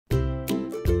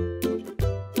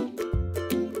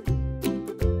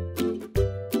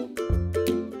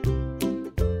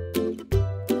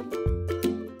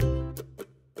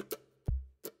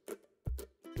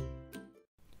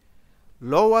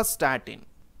Lovastatin.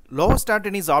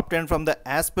 Lovastatin is obtained from the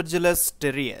Aspergillus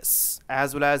terreus,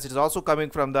 as well as it is also coming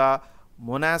from the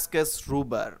Monascus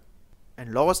ruber.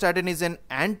 And lovastatin is an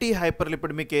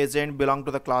anti-hyperlipidemic agent belonging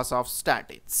to the class of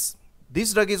statids.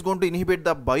 This drug is going to inhibit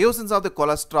the biosynthesis of the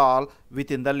cholesterol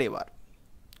within the liver.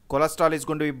 Cholesterol is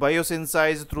going to be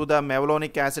biosynthesized through the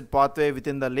mevalonic acid pathway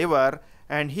within the liver,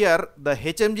 and here the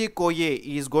HMG-CoA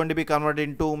is going to be converted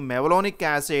into mevalonic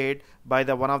acid by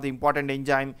the one of the important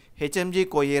enzyme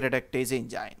HMG-CoA reductase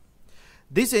enzyme.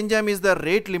 This enzyme is the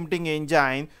rate limiting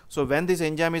enzyme, so when this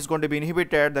enzyme is going to be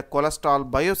inhibited, the cholesterol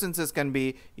biosynthesis can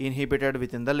be inhibited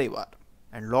within the liver.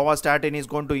 And lovastatin is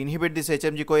going to inhibit this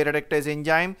HMG-CoA reductase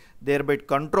enzyme, thereby it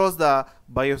controls the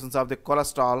biosynthesis of the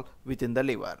cholesterol within the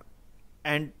liver.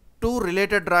 And two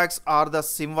related drugs are the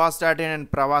simvastatin and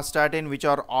pravastatin, which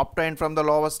are obtained from the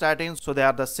lovastatin, so they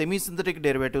are the semi-synthetic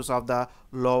derivatives of the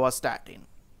lovastatin.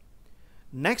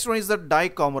 Next one is the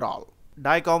dicomarol.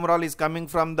 Dicomarol is coming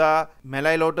from the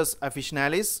Melilotus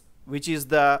officinalis, which is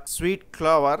the sweet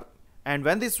clover, and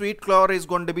when the sweet clover is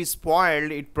going to be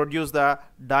spoiled, it produces the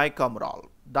dicomarol.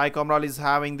 Dicomarol is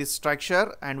having this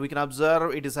structure, and we can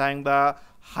observe it is having the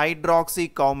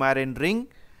hydroxycoumarin ring,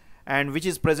 and which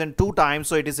is present 2 times,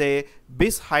 so it is a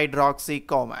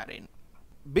bis-hydroxycoumarin.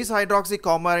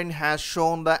 Bis-hydroxycoumarin has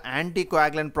shown the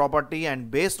anticoagulant property,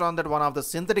 and based on that, one of the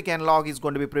synthetic analog is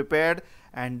going to be prepared,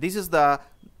 and this is the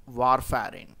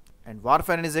warfarin. And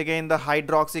warfarin is again the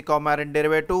hydroxycoumarin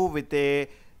derivative with a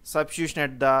substitution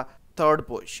at the 3rd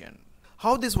position.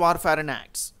 How this warfarin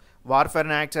acts? Warfarin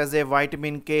acts as a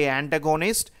vitamin K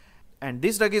antagonist, and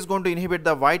this drug is going to inhibit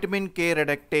the vitamin K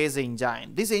reductase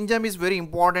enzyme. This enzyme is very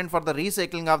important for the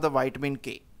recycling of the vitamin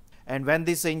K. And when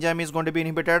this enzyme is going to be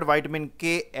inhibited, vitamin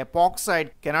K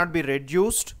epoxide cannot be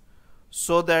reduced,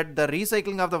 so that the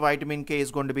recycling of the vitamin K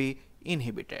is going to be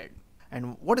inhibited.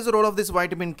 And what is the role of this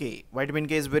vitamin K? Vitamin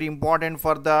K is very important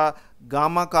for the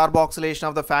gamma carboxylation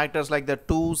of the factors like the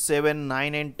 2, 7,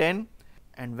 9 and 10.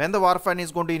 And when the warfarin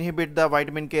is going to inhibit the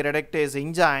vitamin K reductase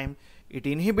enzyme, it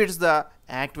inhibits the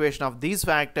activation of these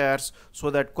factors so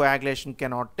that coagulation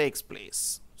cannot take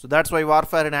place. So that's why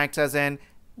warfarin acts as an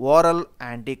oral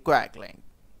anticoagulant.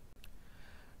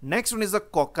 Next one is the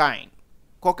cocaine.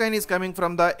 Cocaine is coming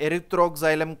from the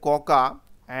Erythroxylum coca,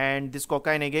 and this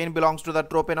cocaine again belongs to the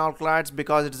tropane alkaloids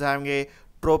because it is having a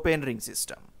tropane ring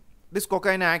system. This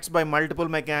cocaine acts by multiple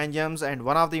mechanisms, and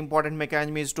one of the important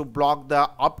mechanisms is to block the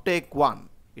uptake 1.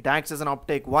 It acts as an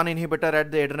uptake 1 inhibitor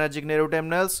at the adrenergic nerve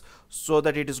terminals, so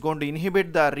that it is going to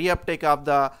inhibit the reuptake of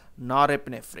the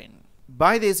norepinephrine.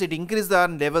 By this, it increases the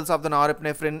levels of the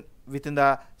norepinephrine within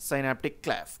the synaptic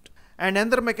cleft. And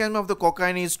another mechanism of the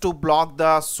cocaine is to block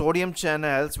the sodium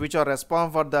channels which are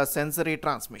responsible for the sensory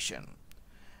transmission.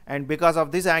 And because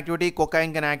of this activity,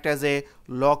 cocaine can act as a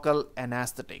local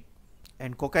anesthetic.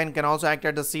 And cocaine can also act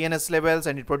at the CNS levels,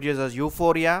 and it produces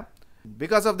euphoria.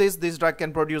 Because of this, this drug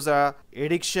can produce a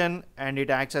addiction, and it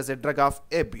acts as a drug of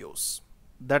abuse.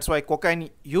 That's why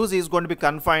cocaine use is going to be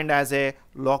confined as a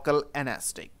local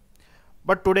anesthetic.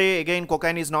 But today again,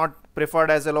 cocaine is not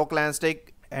preferred as a local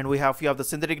anesthetic, and we have few of the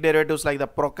synthetic derivatives like the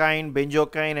procaine,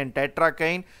 benzocaine and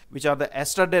tetracaine, which are the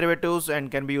ester derivatives and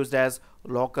can be used as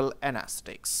local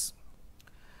anesthetics.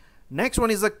 Next one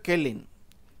is the kaolin.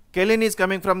 Kaolin is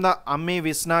coming from the Ammi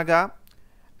visnaga,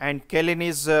 and kaolin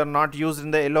is not used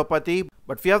in the allopathy,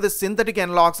 but few of the synthetic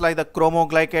analogues like the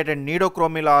chromoglycate and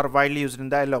nidochromyl are widely used in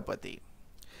the allopathy.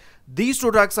 These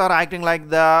two drugs are acting like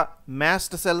the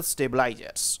mast cell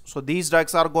stabilizers. So these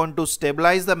drugs are going to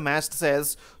stabilize the mast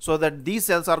cells so that these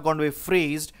cells are going to be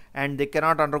freezed and they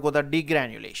cannot undergo the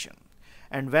degranulation.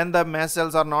 And when the mast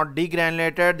cells are not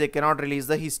degranulated, they cannot release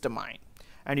the histamine.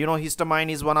 And you know, histamine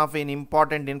is one of an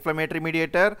important inflammatory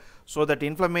mediator, so that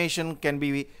inflammation can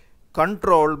be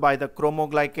controlled by the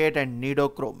chromoglycate and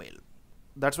nidochromyl.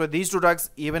 That's why these two drugs,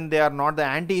 even they are not the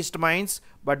antihistamines,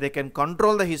 but they can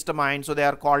control the histamine, so they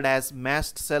are called as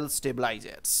mast cell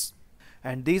stabilizers.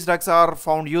 And these drugs are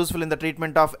found useful in the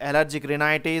treatment of allergic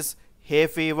rhinitis, hay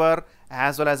fever,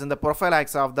 as well as in the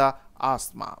prophylaxis of the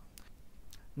asthma.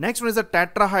 Next one is the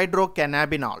Tetrahydro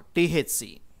cannabinol,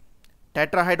 THC.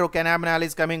 Tetrahydro cannabinol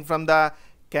is coming from the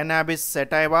Cannabis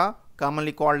sativa,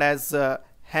 commonly called as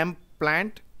hemp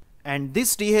plant. And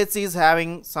this THC is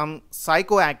having some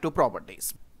psychoactive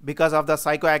properties. Because of the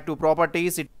psychoactive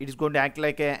properties, it is going to act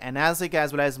like an analgesic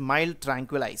as well as mild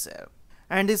tranquilizer.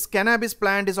 And this cannabis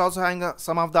plant is also having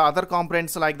some of the other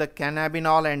components like the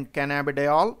cannabinol and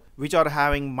cannabidiol, which are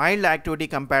having mild activity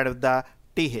compared with the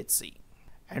THC.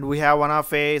 And we have one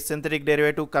of a synthetic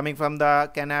derivative coming from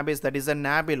the cannabis, that is a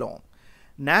nabilone.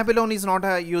 Nabilone is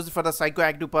not used for the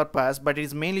psychoactive purpose, but it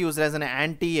is mainly used as an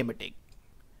antiemetic.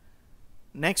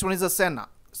 Next one is the senna.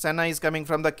 Senna is coming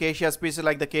from the Cassia species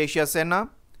like the Cassia senna.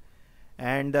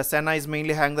 And the senna is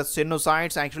mainly having the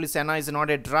sinusides. Actually, senna is not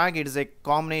a drug, it is a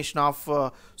combination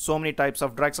of so many types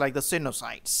of drugs like the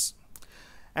sinusides.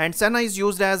 And senna is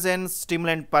used as an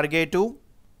stimulant purgative.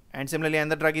 And similarly,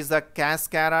 another drug is the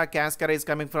cascara. Cascara is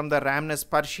coming from the Rhamnus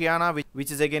persiana, which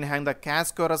is again having the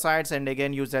cascoricides and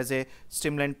again used as a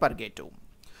stimulant purgative.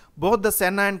 Both the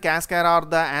senna and cascara are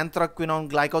the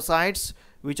anthraquinone glycosides,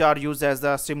 which are used as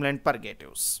the stimulant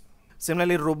purgatives.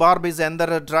 Similarly, rhubarb is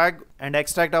another drug, and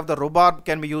extract of the rhubarb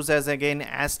can be used as again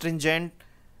astringent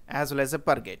as well as a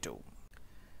purgative.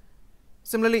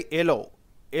 Similarly, yellow.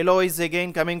 Yellow is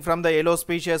again coming from the yellow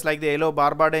species like the yellow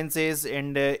barbadensis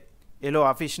and yellow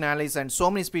officinalis, and so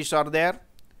many species are there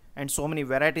and so many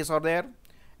varieties are there.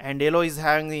 And yellow is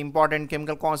having the important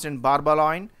chemical constant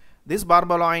barbaloin. This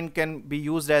barbaloin can be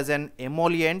used as an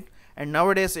emollient, and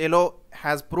nowadays yellow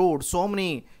has proved so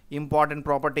many important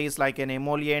properties like an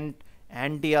emollient,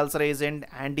 anti-ulcer agent,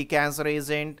 anti-cancer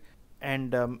agent,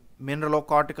 and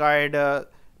mineralocorticoid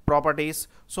properties.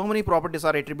 So many properties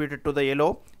are attributed to the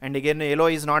yellow. And again, yellow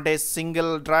is not a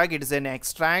single drug, it is an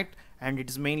extract, and it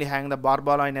is mainly having the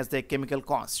barbaloin as the chemical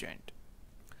constant.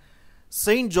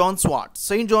 St. John's wort.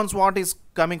 St. John's wort is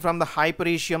coming from the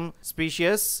Hypericium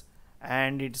species,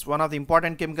 and it's one of the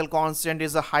important chemical constant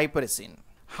is the hypericin.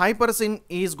 Hypericin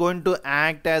is going to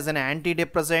act as an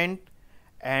antidepressant,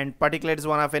 and particularly it is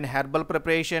one of an herbal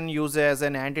preparation used as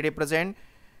an antidepressant.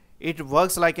 It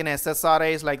works like an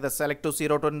SSRIs like the selective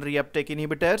serotonin reuptake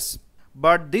inhibitors.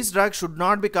 But this drug should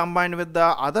not be combined with the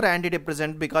other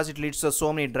antidepressant because it leads to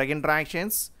so many drug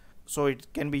interactions. So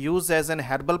it can be used as an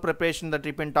herbal preparation in the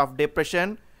treatment of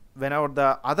depression whenever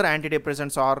the other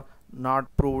antidepressants are not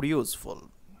proved useful.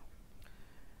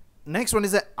 Next one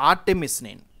is the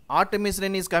artemisinin.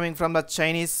 Artemisinin is coming from the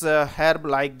Chinese herb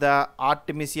like the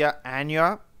Artemisia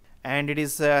annua, and it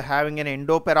is having an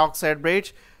endoperoxide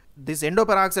bridge. This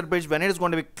endoperoxide bridge, when it is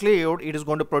going to be cleaved, it is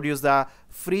going to produce the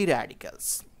free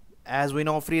radicals. As we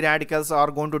know, free radicals are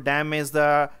going to damage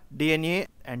the DNA,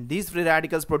 and these free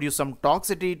radicals produce some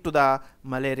toxicity to the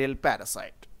malarial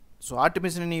parasite. So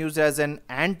artemisinin is used as an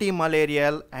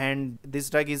anti-malarial, and this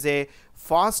drug is a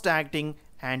fast-acting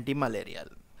anti-malarial.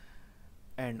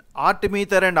 And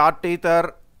artemether and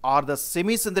artether are the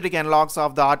semi-synthetic analogues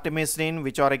of the artemisinin,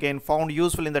 which are again found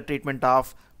useful in the treatment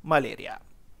of malaria.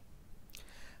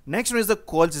 Next one is the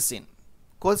colchicum.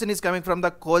 Colchicum is coming from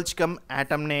the Colchicum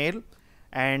autumnale,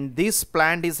 and this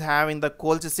plant is having the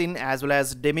colchicine as well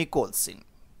as demicolcin.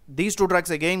 These two drugs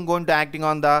again going to acting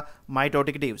on the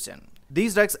mitotic division.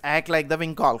 These drugs act like the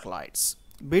Wink alkaloids.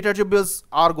 Beta tubules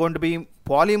are going to be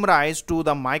polymerized to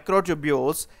the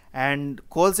microtubules, and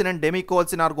colcin and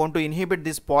demicolcin are going to inhibit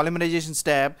this polymerization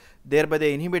step, thereby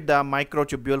they inhibit the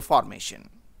microtubule formation.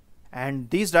 And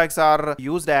these drugs are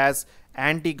used as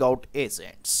anti-gout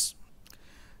agents.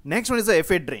 Next one is the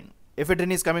ephedrine.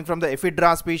 Ephedrine is coming from the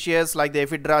Ephedra species like the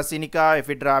Ephedra sinica,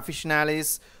 Ephedra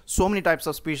officinalis. So many types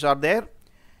of species are there,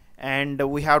 and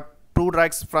we have two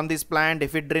drugs from this plant,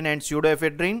 ephedrine and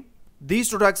pseudoephedrine. These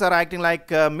two drugs are acting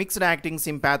like mixed acting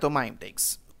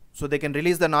sympathomimetics. So they can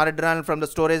release the noradrenaline from the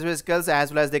storage vesicles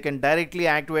as well as they can directly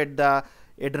activate the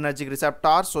adrenergic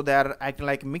receptors. So they are acting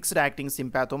like mixed acting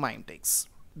sympathomimetics.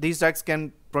 These drugs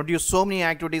can produce so many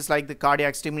activities like the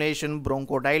cardiac stimulation,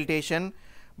 bronchodilation,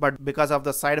 but because of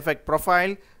the side effect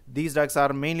profile, these drugs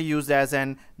are mainly used as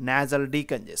an nasal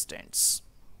decongestants.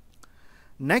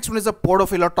 Next one is the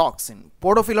podophyllatoxin.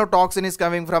 Podophyllatoxin is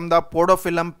coming from the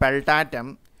Podophyllum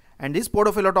peltatum, and this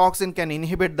podophyllatoxin can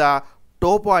inhibit the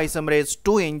topoisomerase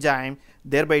 2 enzyme,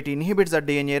 thereby it inhibits the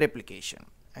DNA replication.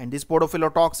 And this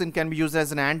podophyllatoxin can be used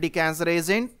as an anti-cancer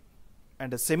agent.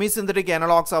 And the semi-synthetic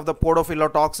analogues of the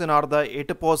podophyllatoxin are the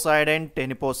etoposide and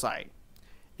teniposide.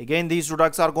 Again, these two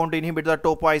drugs are going to inhibit the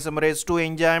topoisomerase 2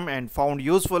 enzyme and found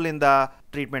useful in the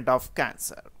treatment of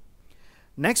cancer.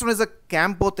 Next one is the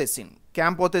camptothecin.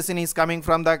 Camptothecin is coming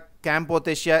from the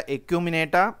Campothecia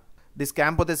acuminata. This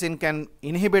camptothecin can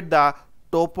inhibit the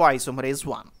topoisomerase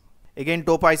 1. Again,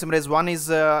 topoisomerase 1 is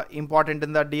important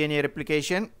in the DNA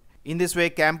replication. In this way,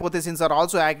 camptothecins are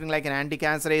also acting like an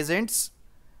anti-cancer agents.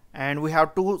 And we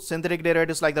have two synthetic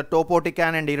derivatives like the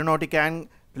topotecan and irinotecan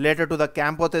related to the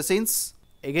camptothecins.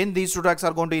 Again, these two drugs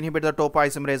are going to inhibit the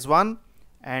topoisomerase 1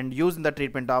 and used in the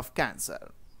treatment of cancer.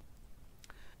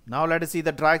 Now let us see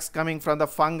the drugs coming from the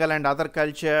fungal and other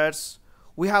cultures.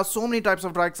 We have so many types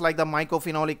of drugs like the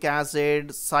mycophenolic acid,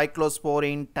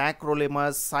 cyclosporine,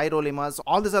 tacrolimus, sirolimus.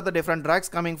 All these are the different drugs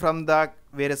coming from the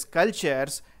various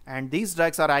cultures, and these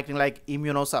drugs are acting like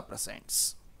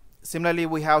immunosuppressants. Similarly,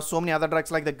 we have so many other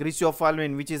drugs like the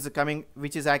griseofulvin,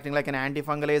 which is acting like an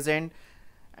antifungal agent.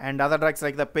 and other drugs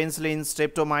like the penicillin,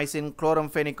 streptomycin,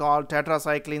 chloramphenicol,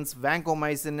 tetracyclines,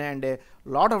 vancomycin, and a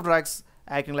lot of drugs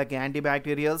acting like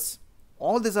antibacterials.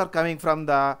 All these are coming from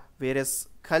the various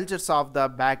cultures of the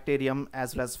bacterium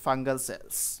as well as fungal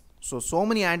cells. So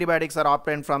many antibiotics are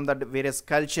obtained from the various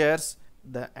cultures,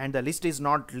 and the list is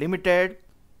not limited.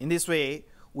 In this way,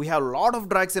 we have a lot of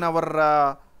drugs in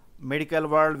our medical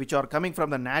world which are coming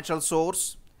from the natural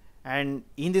source. And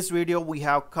in this video, we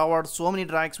have covered so many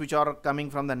drugs which are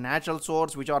coming from the natural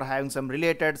source, which are having some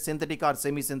related synthetic or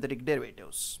semi-synthetic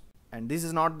derivatives. And this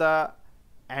is not the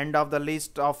end of the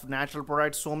list of natural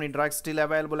products. So many drugs still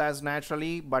available as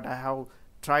naturally, but I have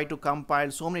tried to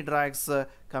compile so many drugs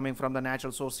coming from the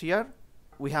natural source here.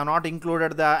 We have not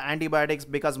included the antibiotics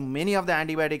because many of the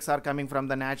antibiotics are coming from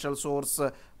the natural source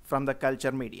from the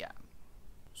culture media.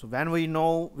 So when we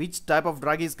know which type of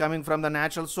drug is coming from the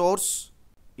natural source,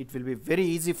 it will be very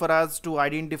easy for us to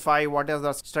identify what is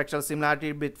the structural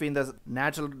similarity between the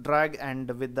natural drug and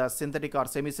with the synthetic or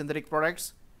semi-synthetic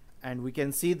products. And we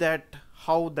can see that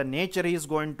how the nature is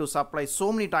going to supply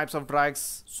so many types of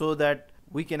drugs so that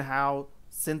we can have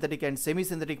synthetic and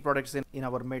semi-synthetic products in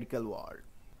our medical world.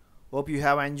 Hope you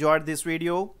have enjoyed this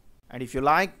video, and if you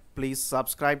like, please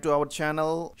subscribe to our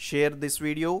channel, share this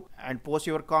video, and post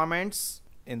your comments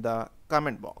in the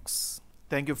comment box.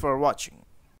 Thank you for watching.